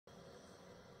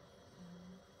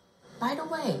By the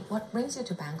way, what brings you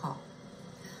to Bangkok?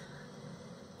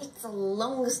 It's a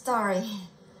long story.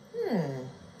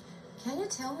 Can you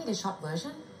tell me the short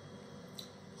version?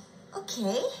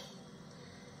 Okay.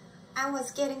 I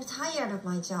was getting tired of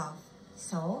my job,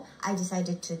 so I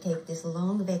decided to take this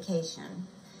long vacation.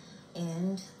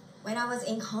 And when I was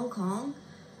in Hong Kong,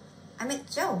 I met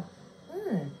Joe.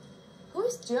 Who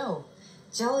is Joe?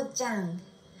 Joe Zhang.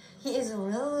 He is a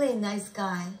really nice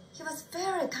guy. He was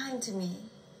very kind to me.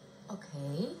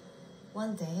 Okay.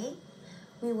 One day,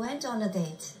 we went on a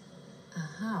date.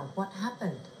 What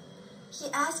happened? He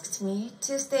asked me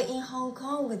to stay in Hong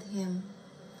Kong with him.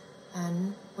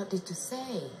 And what did you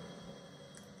say?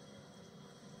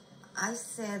 I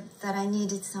said that I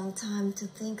needed some time to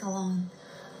think alone.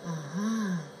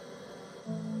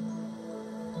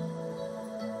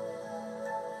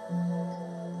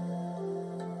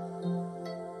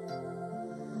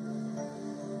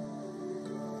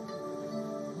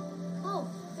 Oh,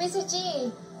 Mrs.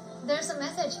 G, there's a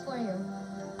message for you.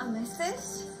 A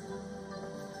message?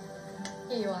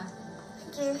 Here you are.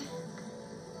 Thank you.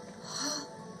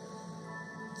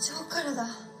 Joe からだ.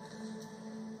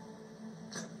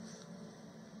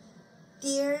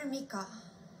 Dear Mika,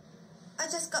 I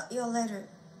just got your letter.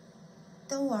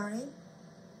 Don't worry.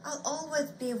 I'll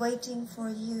always be waiting for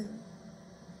you.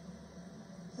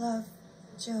 Love,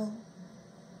 Joe.